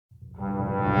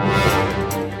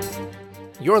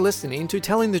You're listening to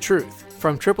Telling the Truth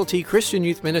from Triple T Christian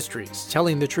Youth Ministries,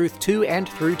 telling the truth to and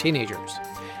through teenagers.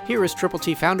 Here is Triple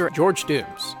T founder George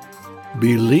Dooms.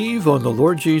 Believe on the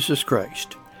Lord Jesus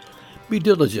Christ. Be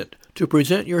diligent to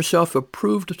present yourself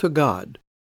approved to God,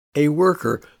 a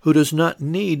worker who does not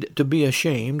need to be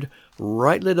ashamed,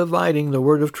 rightly dividing the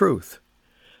word of truth.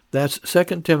 That's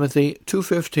 2 Timothy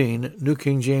 2:15, New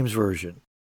King James Version.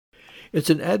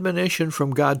 It's an admonition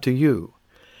from God to you.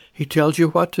 He tells you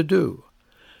what to do.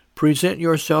 Present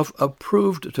yourself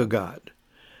approved to God.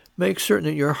 Make certain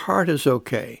that your heart is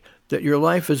okay, that your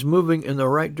life is moving in the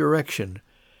right direction,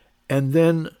 and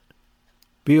then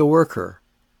be a worker,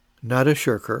 not a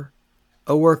shirker,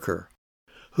 a worker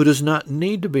who does not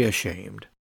need to be ashamed.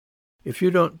 If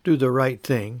you don't do the right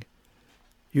thing,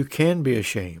 you can be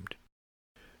ashamed.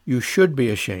 You should be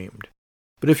ashamed.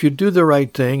 But if you do the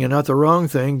right thing and not the wrong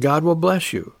thing, God will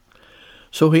bless you.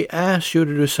 So he asks you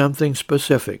to do something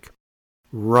specific.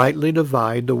 Rightly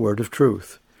divide the word of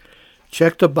truth.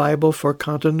 Check the Bible for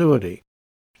continuity.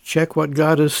 Check what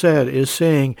God has said, is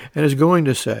saying, and is going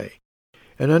to say.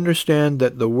 And understand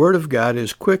that the word of God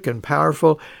is quick and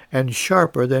powerful and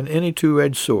sharper than any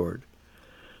two-edged sword.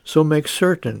 So make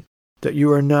certain that you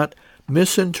are not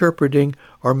misinterpreting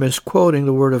or misquoting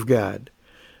the word of God,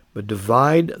 but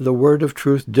divide the word of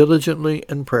truth diligently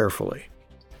and prayerfully.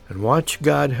 And watch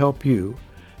God help you,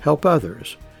 help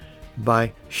others,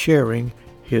 by sharing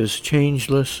his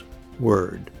changeless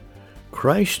word.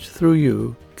 Christ through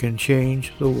you can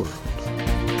change the world.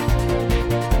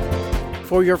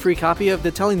 For your free copy of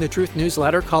the Telling the Truth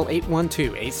newsletter, call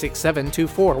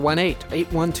 812-867-2418,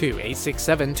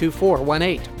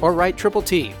 812-867-2418, or write Triple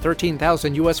T,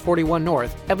 13,000 U.S. 41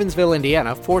 North, Evansville,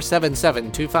 Indiana,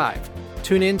 47725.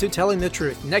 Tune in to Telling the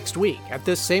Truth next week at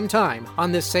this same time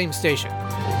on this same station.